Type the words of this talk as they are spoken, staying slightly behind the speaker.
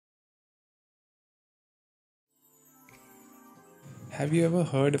Have you ever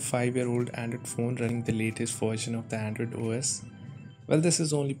heard a 5-year-old Android phone running the latest version of the Android OS? Well, this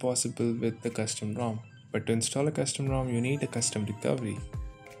is only possible with the custom ROM. But to install a custom ROM, you need a custom recovery.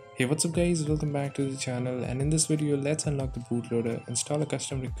 Hey, what's up guys, welcome back to the channel, and in this video let's unlock the bootloader, install a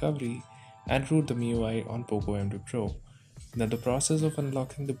custom recovery and root the MIUI on Poco M2 Pro. Now the process of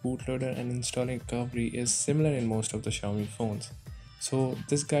unlocking the bootloader and installing recovery is similar in most of the Xiaomi phones. So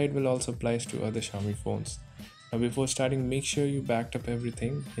this guide will also apply to other Xiaomi phones. Now before starting, make sure you backed up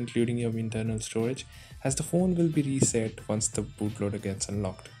everything including your internal storage, as the phone will be reset once the bootloader gets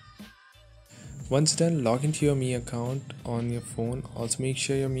unlocked. Once done, log into your Mi account on your phone. Also make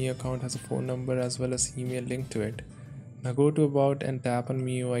sure your Mi account has a phone number as well as email linked to it. Now go to About and tap on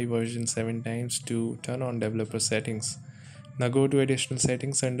MIUI version 7 times to turn on developer settings. Now go to additional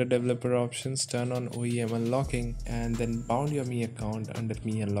settings under developer options, turn on OEM unlocking and then bound your Mi account under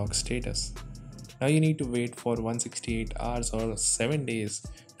Mi unlock status. Now you need to wait for 168 hours or 7 days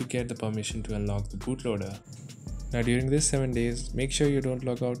to get the permission to unlock the bootloader. Now during this 7 days, make sure you don't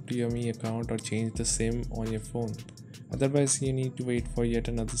log out to your Mi account or change the SIM on your phone. Otherwise you need to wait for yet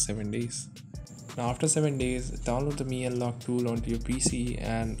another 7 days. Now after 7 days, download the Mi Unlock tool onto your PC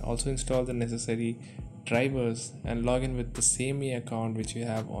and also install the necessary drivers and log in with the same Mi account which you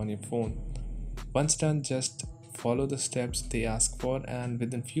have on your phone. Once done, just follow the steps they ask for and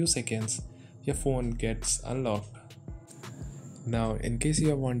within few seconds, your phone gets unlocked. Now, in case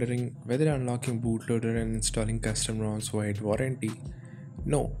you are wondering whether unlocking bootloader and installing custom ROMs void warranty,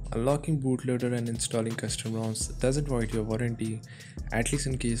 no, unlocking bootloader and installing custom ROMs doesn't void your warranty, at least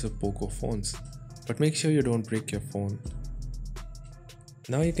in case of Poco phones. But make sure you don't break your phone.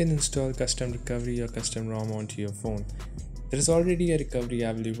 Now you can install custom recovery or custom ROM onto your phone. There is already a recovery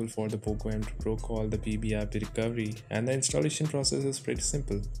available for the Poco M2 Pro called the PBRP recovery, and the installation process is pretty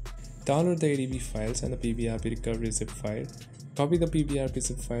simple. Download the ADB files and the PBRP recovery zip file. Copy the PBRP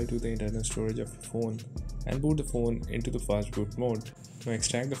zip file to the internal storage of your phone and boot the phone into the fast boot mode. Now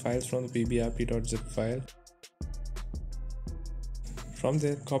extract the files from the pbrp.zip file. From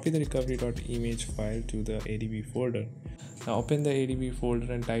there, copy the recovery.image file to the ADB folder. Now open the ADB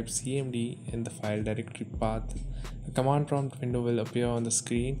folder and type cmd in the file directory path. The command prompt window will appear on the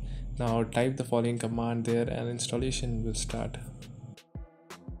screen. Now type the following command there and installation will start.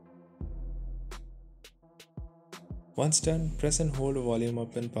 Once done, press and hold the volume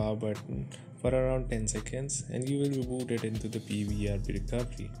up and power button for around 10 seconds and you will be booted into the PBRP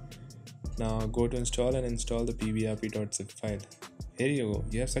recovery. Now go to install and install the pbrp.zip file. Here you go,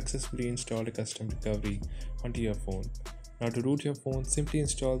 you have successfully installed a custom recovery onto your phone. Now to root your phone, simply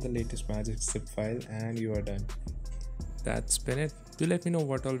install the latest magic zip file and you are done. That's been it. Do let me know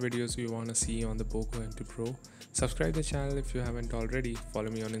what all videos you want to see on the Poco M2 Pro. Subscribe the channel if you haven't already. Follow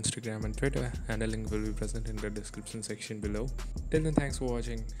me on Instagram and Twitter, and a link will be present in the description section below. Till then, thanks for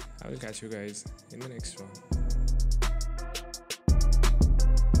watching. I will catch you guys in the next one.